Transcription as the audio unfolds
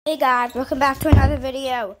Hey guys, welcome back to another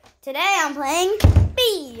video. Today I'm playing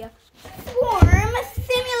Bee Swarm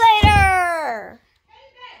Simulator.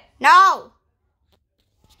 No.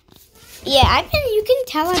 Yeah, you can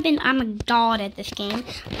tell I'm a god at this game,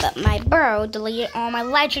 but my bro deleted all my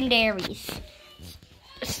legendaries.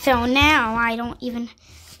 So now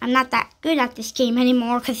I'm not that good at this game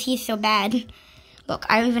anymore because he's so bad. Look,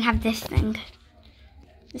 I even have this thing.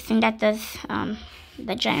 This thing that does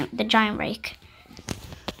the giant rake.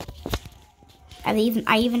 I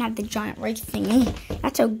even have the giant rake thingy.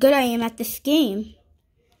 That's how good I am at this game.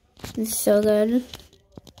 It's so good.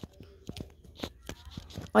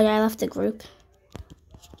 Oh yeah, I left the group.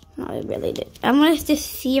 No, I really did. I want to just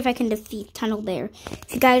see if I can defeat Tunnel Bear.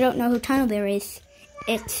 If you guys don't know who Tunnel Bear is,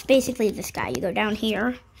 it's basically this guy. You go down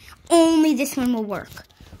here. Only this one will work.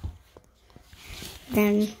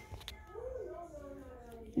 Then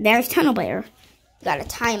there's Tunnel Bear. You got a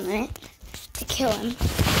time limit to kill him.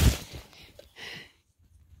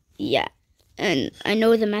 Yeah, and I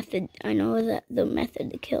know the method. I know the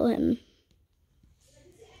method to kill him.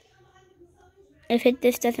 If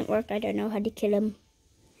this doesn't work, I don't know how to kill him.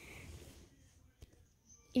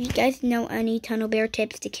 If you guys know any Tunnel Bear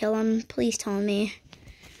tips to kill him, please tell me.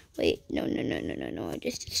 Wait, no. I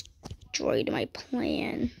just destroyed my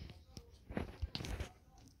plan.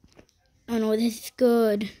 Oh no, this is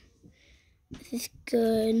good. This is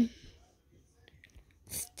good.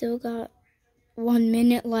 Still got 1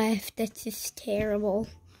 minute left. That's just terrible.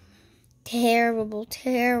 Terrible. Once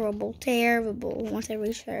I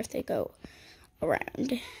reach there, I have to go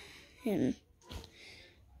around him.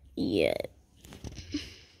 Yeah.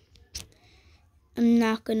 I'm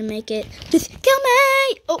not gonna make it. Just kill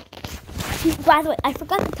me! Oh! By the way, I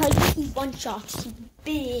forgot to tell you, he one-shots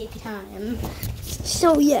big time.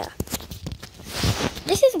 So, yeah.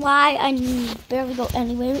 This is why I barely go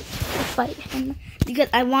anywhere to fight him. Because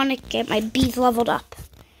I want to get my bees leveled up.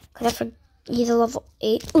 Because he's a level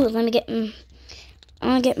 8. Ooh, let me get him. I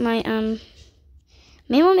want to get my,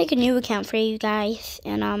 maybe I'll make a new account for you guys.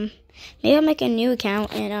 And, maybe I'll make a new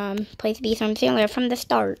account and, play the Bee Swarm Simulator from the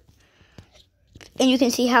start. And you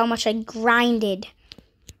can see how much I grinded.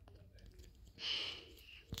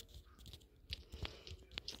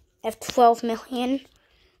 I have 12 million.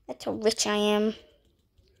 That's how rich I am.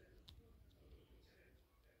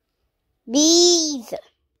 Bees!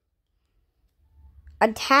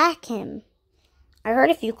 Attack him. I heard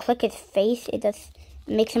if you click his face, it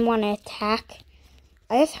makes him want to attack.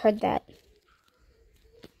 I just heard that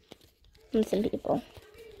from some people.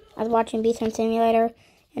 I was watching Bee Swarm Simulator,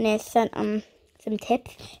 and it sent some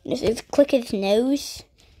tips. And if you click his nose,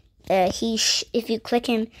 if you click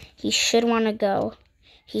him, he should want to go.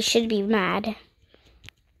 He should be mad.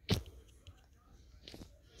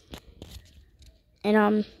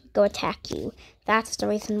 And go attack you. That's the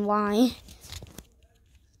reason why.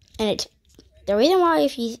 And it's the reason why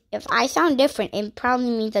if I sound different, it probably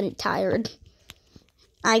means I'm tired.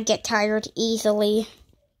 I get tired easily.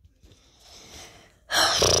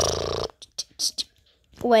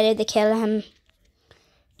 Waited to kill him.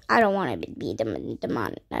 I don't want to be demonetized.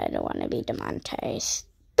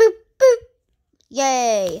 Boop boop.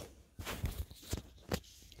 Yay.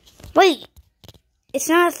 Wait. It's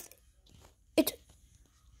not.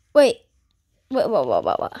 Wait.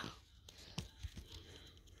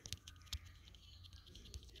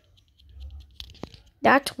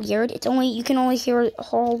 That's weird. You can only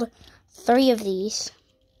hold 3 of these.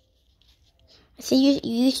 I see you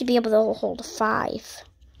used to be able to hold 5.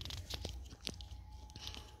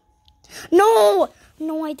 No,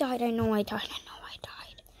 I died. I know I died.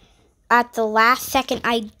 At the last second,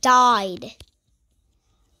 I died.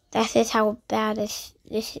 That is how bad this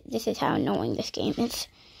is how annoying this game is.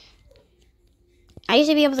 I used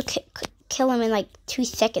to be able to kill him in like 2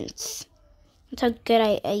 seconds. That's how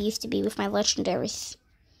good I used to be with my legendaries.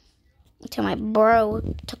 Until my bro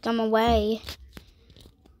took them away.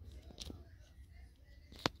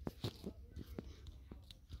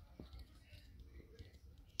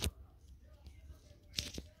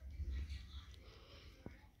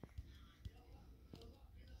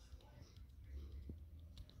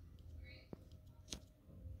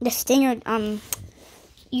 The Stinger,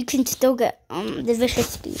 you can still get, the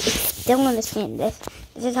Vicious Bee. It's still in this game. This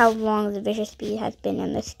is how long the Vicious Bee has been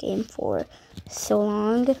in this game for so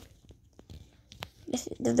long.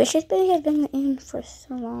 The Vicious Bee has been in for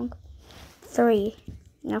so long. 3.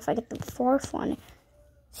 Now if I get the 4th one.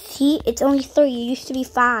 See, it's only 3. It used to be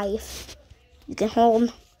 5. You can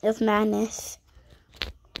hold of madness.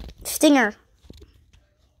 Stinger.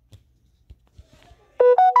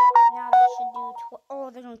 Now they should do,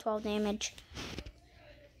 they're doing 12 damage.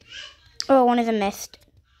 Oh, one of them missed.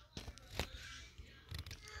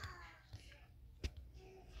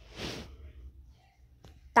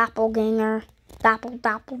 doppelganger,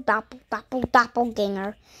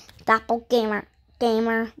 doppelganger, doppelganger,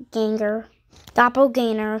 ganger,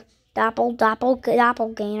 doppelganger,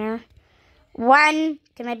 doppelganger. When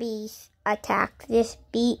can my bees attack this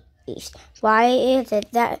beast? Why is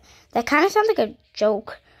it that kind of sounds like a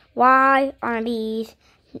joke? Why are bees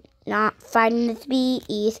not fighting this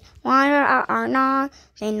beast? Why are not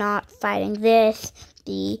they not fighting this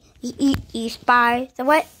beast? By the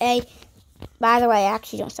way, I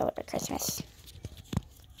actually don't celebrate Christmas.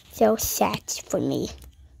 So sad for me.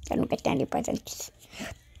 I don't get any presents.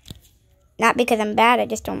 Not because I'm bad, I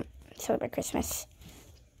just don't celebrate Christmas.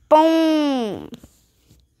 Boom!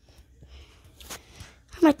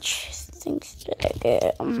 How much things did I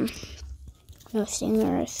get? No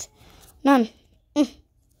singers. None.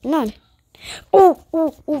 None. Oh,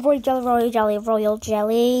 royal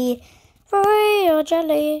jelly.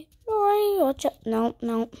 No.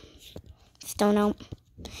 Still no.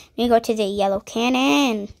 We go to the yellow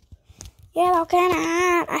cannon.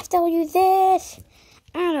 I still use this.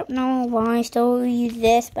 I don't know why I still use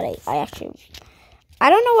this, but I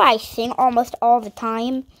don't know why I sing almost all the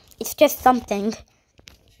time. It's just something.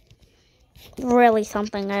 Really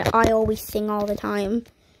something. I always sing all the time.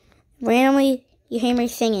 Randomly, you hear me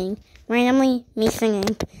singing. Randomly, me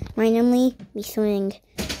singing. Randomly, me singing.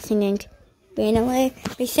 Randomly,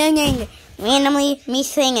 me singing. Randomly, me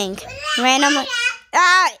singing. Randomly.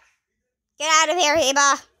 Ah! Get out of here,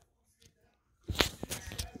 Heba.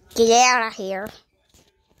 Get out of here.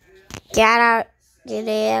 Get out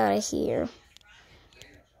of here.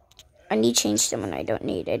 I need to change someone I don't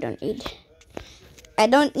need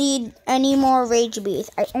any more Rage Bees.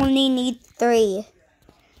 I only need 3.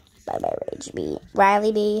 Bye-bye, Rage Bee.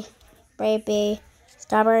 Riley Bee, Brave Bee,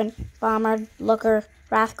 Stubborn, Bomber, Looker,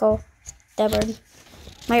 Rascal, Stubborn.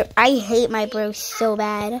 I hate my bro so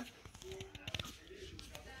bad.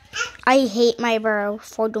 I hate my bro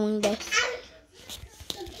for doing this.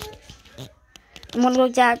 I'm gonna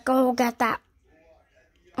go get that.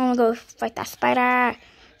 I'm gonna go fight that spider.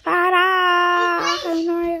 I don't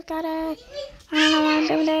know why I'm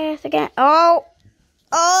doing this again. Oh!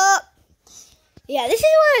 Yeah, this is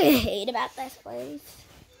what I hate about this place.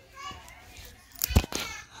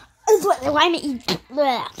 Why am I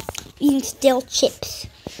eating stale chips?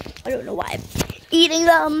 I don't know why I'm eating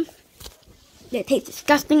them. They taste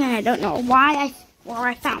disgusting, and I don't know where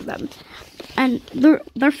I found them. And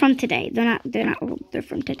they're from today. They're not old. They're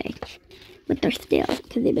from today, but they're still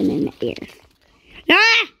because they've been in the air.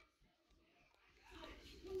 Ah!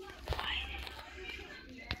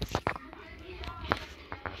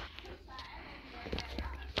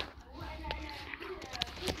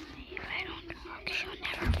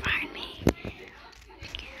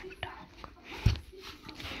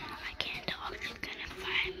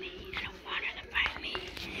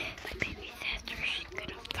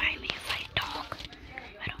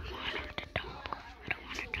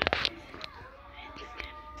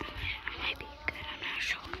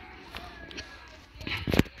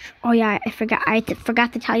 Oh yeah, I forgot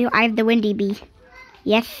to tell you, I have the Windy Bee.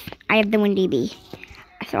 Yes, I have the Windy Bee.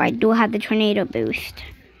 So I do have the tornado boost.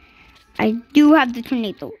 I do have the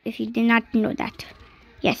tornado, if you did not know that.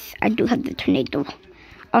 Yes, I do have the tornado.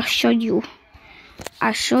 I'll show you.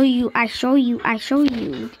 Yes,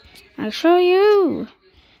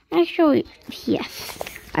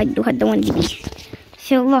 I do have the Windy Bee.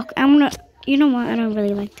 So look, you know what, I don't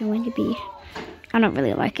really like the Windy Bee. I don't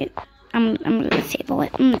really like it. I'm gonna disable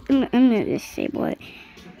it. I'm gonna disable it.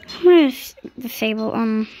 I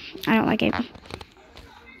don't like it.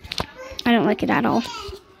 I don't like it at all.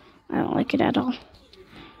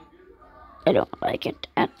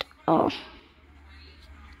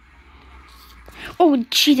 Oh,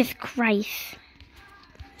 Jesus Christ.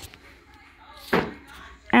 I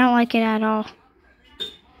don't like it at all.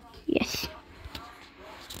 Yes.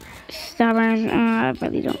 Stubborn. I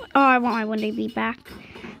really don't. Oh, I want my Windy Bee back.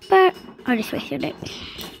 But I just wasted it.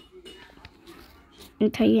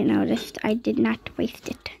 Until you noticed, I did not waste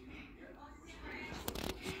it.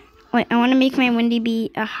 Wait, I want to make my Windy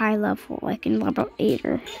Bee a high level, like in level 8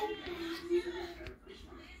 or...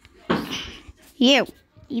 You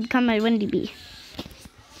become a Windy Bee.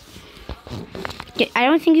 I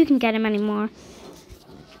don't think you can get him anymore.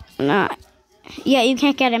 No. Yeah, you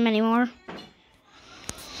can't get him anymore.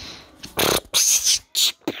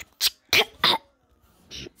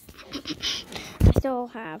 I still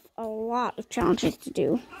have a lot of challenges to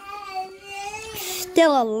do.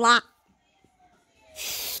 Still a lot.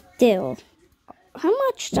 Still. How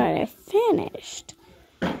much did I finish?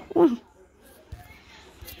 Well,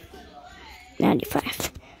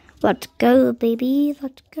 95. Let's go, baby.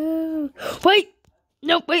 Let's go. Wait!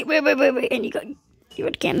 Nope, wait. And you got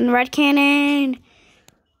red cannon.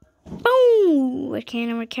 Boom! Red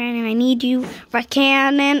cannon. I need you. Red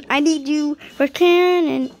cannon. I need you. Red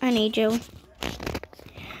cannon. I need you.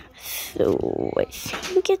 So, let's see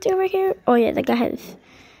if we get over here. Oh, yeah, the guy has.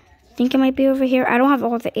 I think it might be over here. I don't have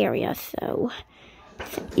all the areas, so.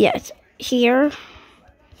 Yes, here.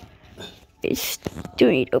 It's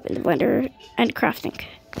doing open the blender and crafting.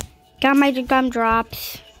 Got magic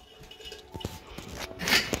gumdrops.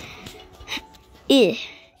 Yay!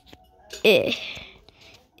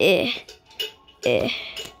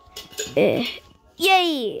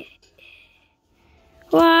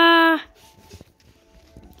 Wow!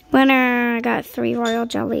 Winner! I got 3 royal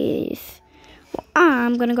jellies. Well,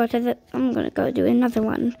 I'm gonna go do another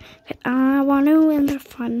one. I want to win the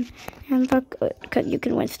fun and the good, cause you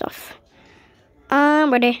can win stuff.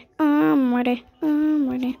 I'm ready.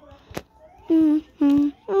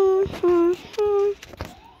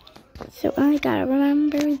 So I gotta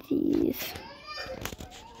remember these.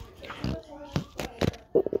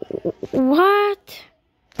 What?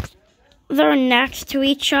 They're next to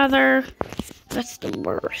each other? That's the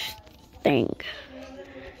worst thing.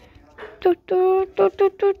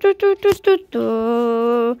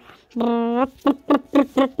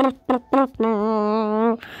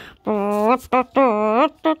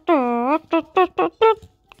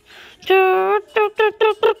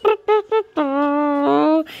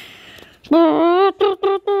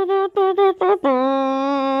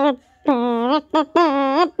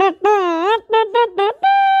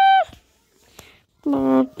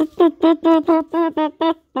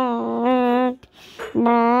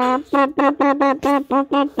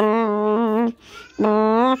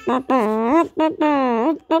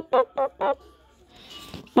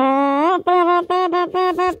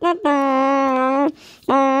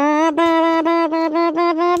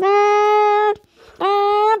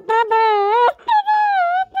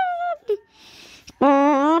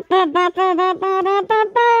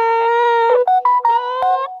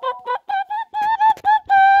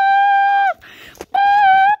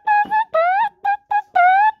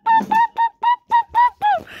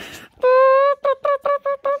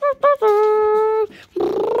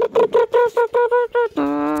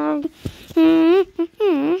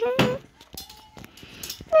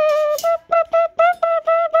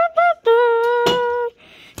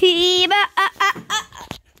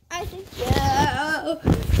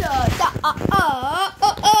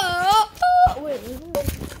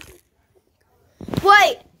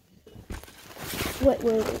 Wait.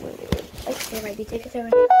 I think there might be tickets over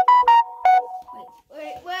there.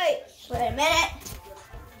 Wait a minute.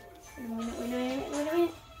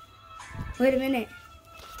 Wait a minute.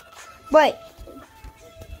 Wait.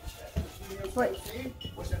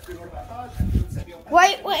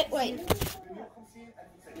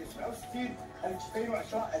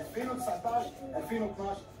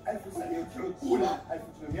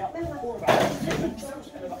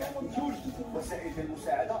 وسائل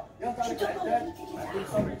المساعدة ينطلق الإعداد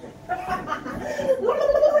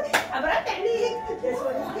عبرت عليك.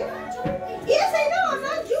 Yes, I know. I'm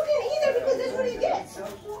not joking either because that's what he did.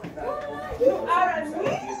 You are a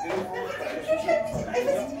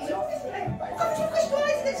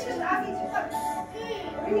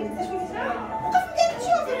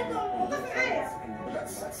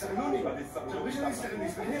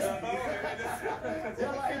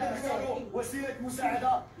وسيلة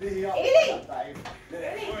مساعدة اللي هي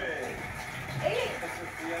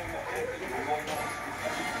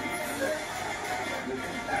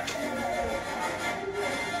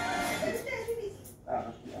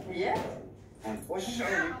واش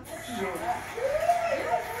شعوري؟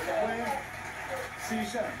 سي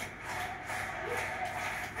هشام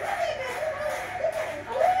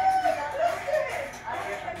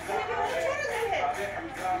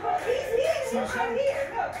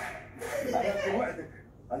وعدك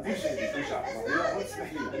غادي نجي ان شاء الله يا تسمح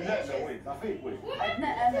لي لا وي صافي وي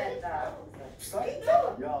عندنا امل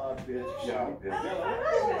يا ربي يا ربي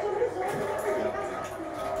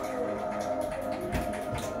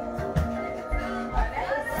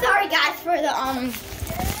Sorry guys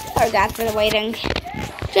for the waiting.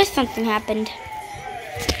 Just something happened.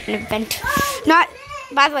 An event. Not,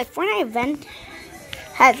 by the way, Fortnite event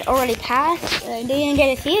has already passed. I didn't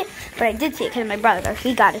get to see it, but I did see it because of my brother.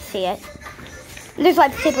 He got to see it. There's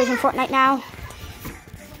lightsabers in Fortnite now.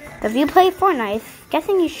 If you play Fortnite,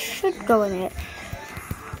 guessing you should go in it.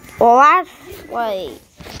 Well, wait,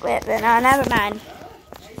 no, never mind.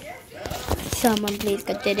 Someone please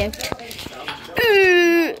get it.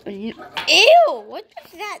 Ew, what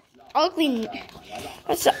is that ugly?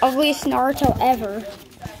 That's the ugliest Naruto ever.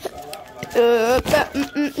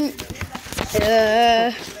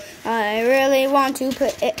 I really want to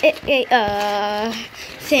put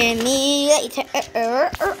simulator.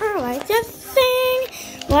 Let's just sing.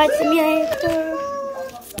 What simulator?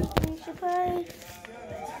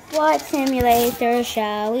 What simulator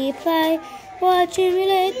shall we play? What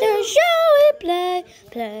simulator shall we play?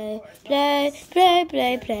 Play, play, play,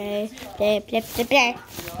 play, play, play, play, play, play,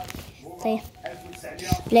 play,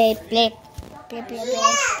 play, play, play, play,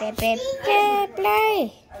 play, play, play,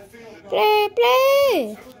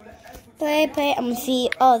 play, play, play. I'm gonna see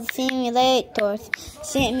all the simulators.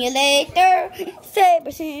 Simulator,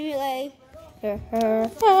 Saber simulator,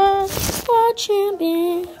 world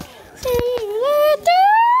champion simulator.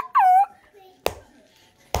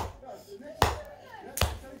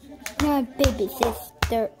 My baby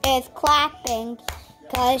sister is clapping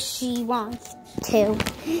because she wants to.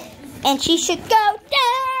 And she should go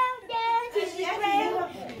down.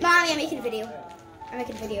 Mommy, I'm making a video. I'm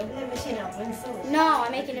making a video. No,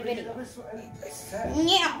 I'm making a video.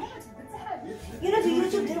 Yeah. You know the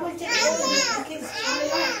YouTube did what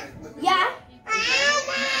Yeah?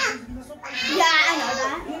 Yeah, I know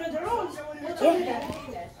that. You know the rules. Yeah.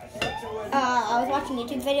 I was watching a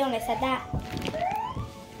YouTube video and I said that.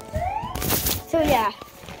 So yeah,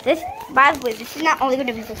 by the way, this is not only going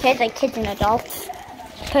to be for kids, like kids and adults,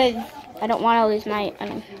 because I don't want to lose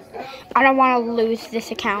I don't want to lose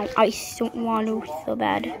this account. I don't want to so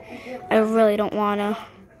bad. I really don't want to.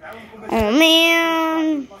 Oh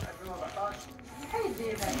man.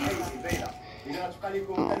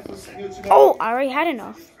 Oh, I already had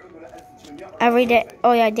enough. Every day.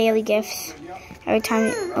 Oh yeah, daily gifts. Every time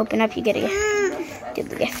you open up, you get a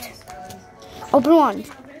daily gift. Open one.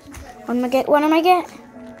 What am I get? What am I get?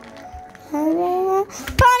 Bunny,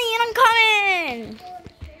 and I'm coming!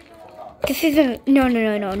 This isn't... No.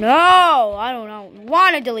 I don't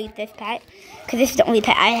want to delete this pet. Because this is the only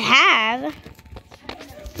pet I have.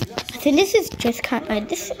 I think this is just kind of... I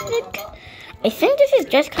think this is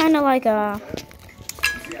just kind of like a...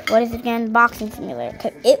 What is it again? Boxing simulator.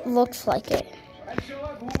 Because it looks like it.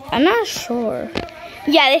 I'm not sure.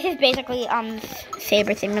 Yeah, this is basically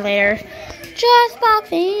Saber simulator. Just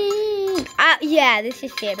boxing. Yeah, this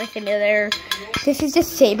is Saber simulator. This is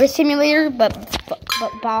just Saber simulator, but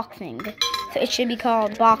boxing. So it should be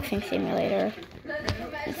called Boxing Simulator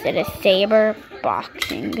instead of Saber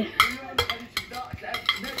Boxing.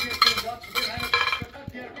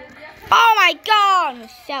 Oh my God! I'm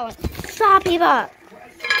selling. Stop, Eva.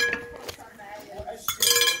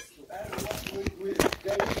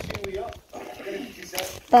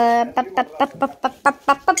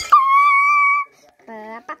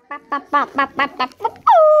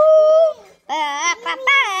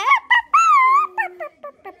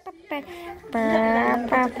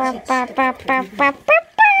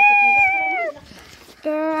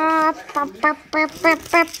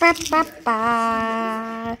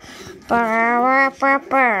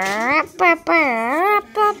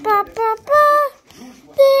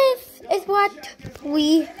 This is what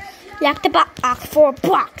we like to box for a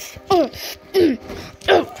box.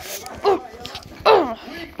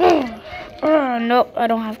 Nope, I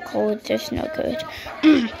don't have codes. There's no code.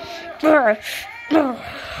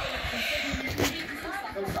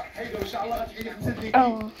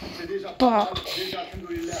 Oh, box.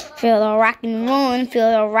 Feel the rock and rollin',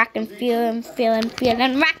 feel the rock and feeling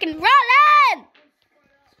rock and rollin'.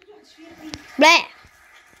 Blah.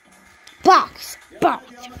 Box.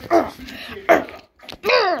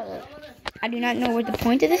 I do not know what the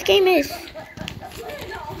point of this game is.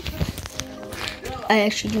 I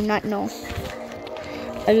actually do not know.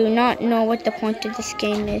 I do not know what the point of this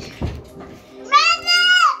game is.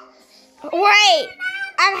 Wait!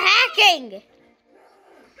 I'm hacking!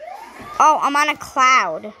 Oh, I'm on a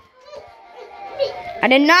cloud. I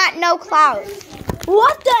did not know clouds.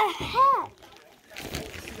 What the heck?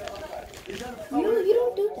 You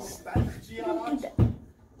don't do this. You don't do that.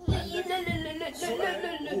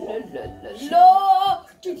 No!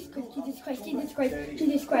 Jesus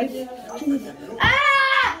Christ. Ah!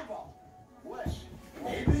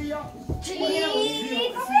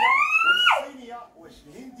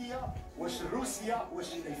 واش الروسية واش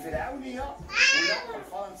الفرعونية ولا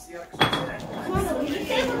الفرنسية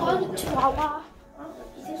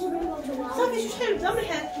صافي شو شحال بدا من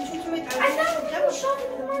الحال نشوف ما يتعاود انا مش شاطر في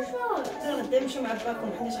المارشال غدا نمشي مع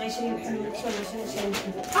باكم حيت غايشري محلول كثر عشان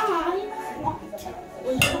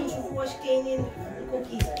ونشوفوا واش كاينين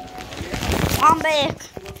كوكيز I'm back.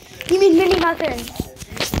 You mean mini muffins?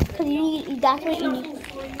 Because that's what you need.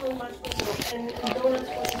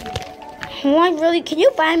 What, really? Can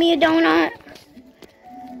you buy me a donut?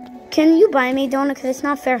 Can you buy me a donut? Because it's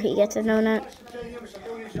not fair he gets a donut.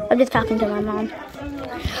 I'm just talking to my mom.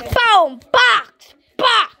 Boom! Box!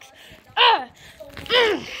 Box!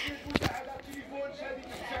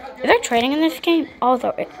 Is there trading in this game?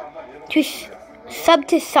 Although to sub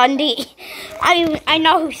to Sunday. I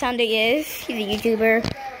know who Sunday is. He's a YouTuber.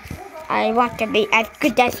 I want to be as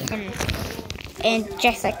good as him. And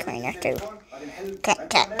just like Cleaner too.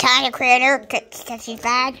 Kind of Creator, because he's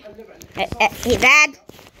bad. He's bad.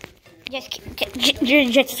 Just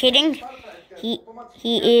kidding. He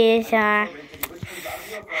is how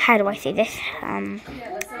do I say this?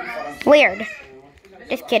 Weird.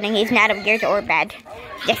 Just kidding. He's not weird or bad.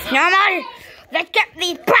 Just normal. Let's get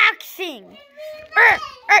these boxing.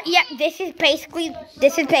 Yep, this is basically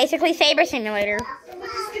Saber Simulator.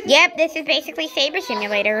 Yep, this is basically Saber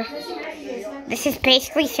Simulator. This is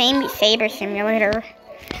basically Saber Simulator.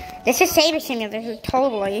 This is Saber Simulator,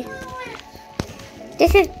 totally.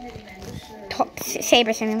 This is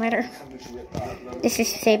Saber Simulator. This is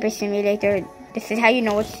Saber Simulator. This is how you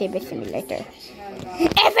know it's Saber Simulator.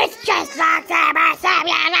 If it's just like Saber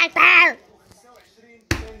Simulator!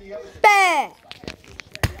 Bah!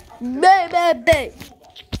 Bah, bah, bah.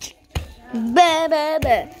 Bah, bah,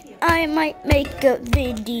 bah. I might make a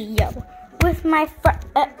video with my friends.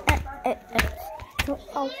 So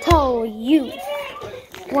I'll tell you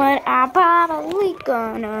what I'm probably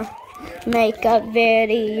gonna make a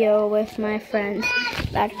video with my friends.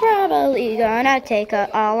 That's probably gonna take a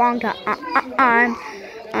long time.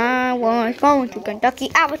 I was going to Kentucky.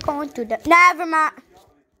 I was going to never mind.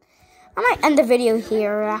 I might end the video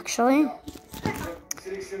here, actually.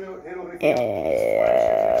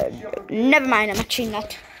 Never mind. I'm actually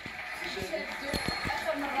not.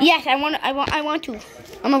 Yes, I want to.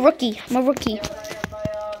 I'm a rookie.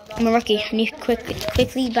 I need to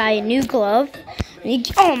quickly buy a new glove.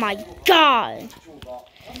 Oh my god.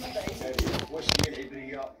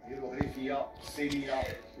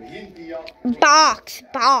 Box,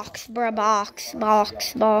 bruh, box. I'm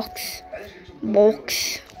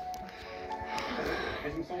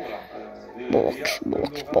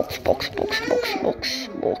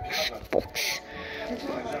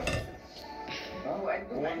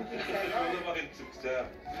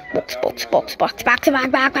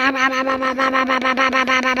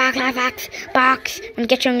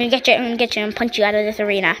gonna get you and punch you out of this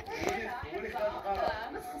arena.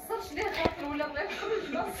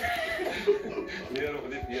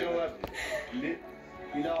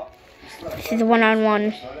 This is a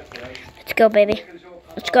one-on-one. Let's go, baby.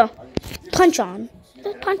 Let's go. Punch on.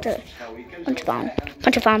 Puncher. Punch-a-thon.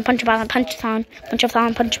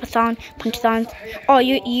 Oh,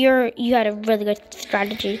 you had a really good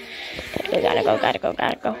strategy. Gotta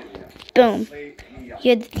go. Boom.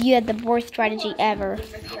 You had the worst strategy ever.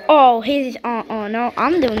 Oh, his. Oh no,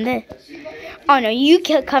 I'm doing this. Oh no, you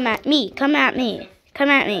can come at me.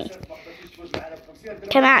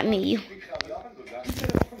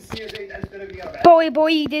 Boy,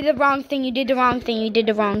 you did the wrong thing.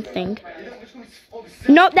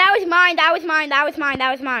 Nope, that was mine. Gotta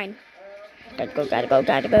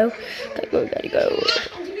go.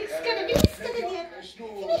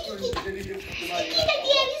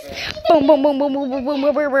 Boom.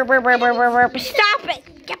 Stop it!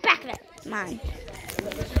 Get back there. Mine.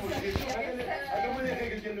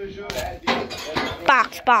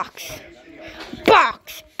 Box.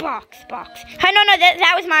 Hey, no,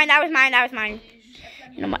 that was mine.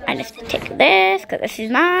 You know what? I just take this because this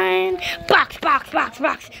is mine. Box.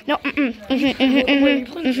 No.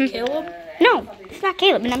 Caleb? No, it's not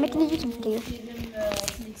Caleb, and I'm making a YouTube video.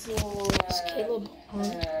 Is Caleb on?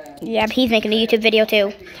 Yeah, but he's making a YouTube video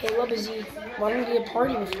too. Caleb, why don't you get a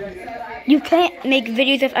party with him? You can't make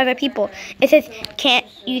videos with other people. It says can't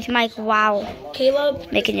use mic while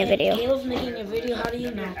making a video. Caleb's making a video. How do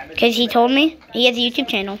you know? Because he told me he has a YouTube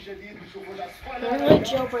channel. You're like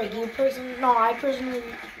jailbreak. I personally.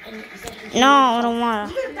 No, I don't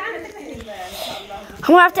want to. I'm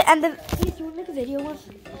gonna have to end the. Please, do you want to make a video with?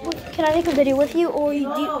 Can I make a video with you, or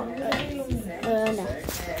you do? No.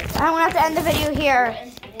 I'm gonna have to end the video here.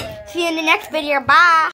 See you in the next video. Bye.